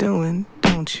what you doing,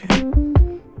 don't you?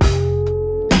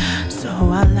 So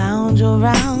I lounge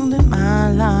around in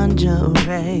my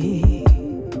lingerie.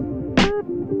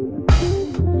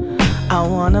 I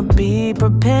wanna be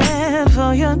prepared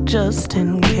for you just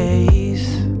in case.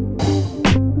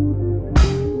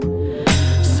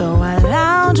 So I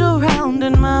lounge around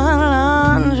in my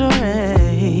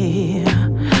lingerie.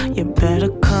 You better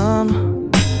come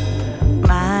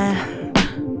my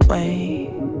way.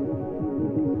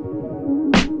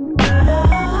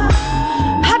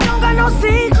 No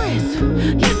secrets,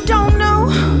 you don't know.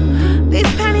 These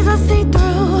panties are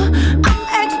see-through. I'm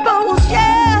exposed,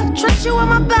 yeah. Trust you with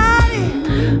my body,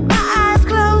 my eyes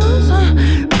closed.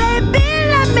 Baby,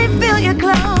 let me feel your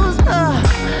clothes.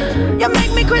 You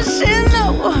make me crescendo.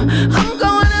 I'm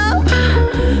going up.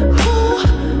 Ooh,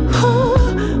 ooh,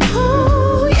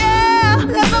 ooh, yeah.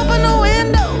 Let's open the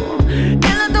window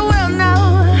and let the world know.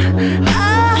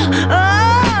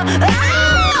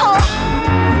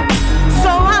 So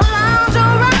I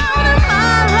around in my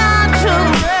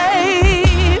lingerie.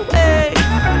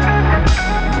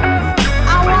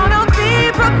 I wanna be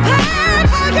prepared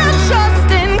for you just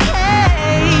in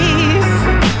case.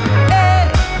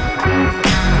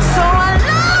 So I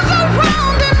lounge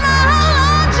around in my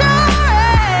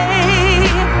lingerie.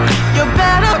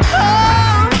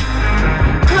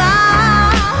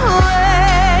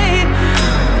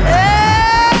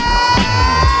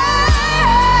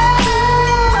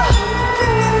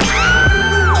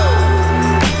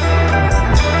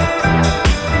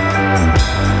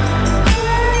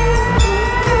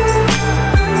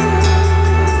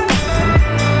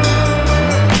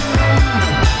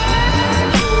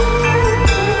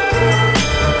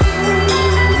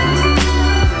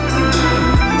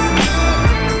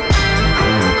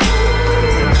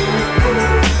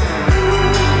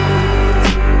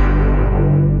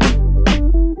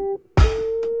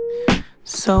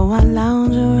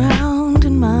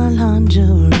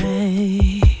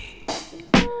 lingerie.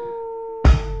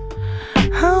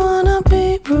 I wanna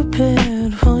be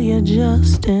prepared for you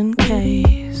just in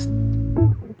case.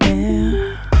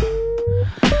 Yeah.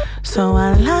 So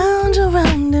I lounge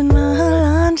around in my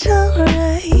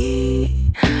lingerie.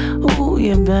 Ooh,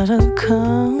 you better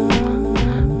come.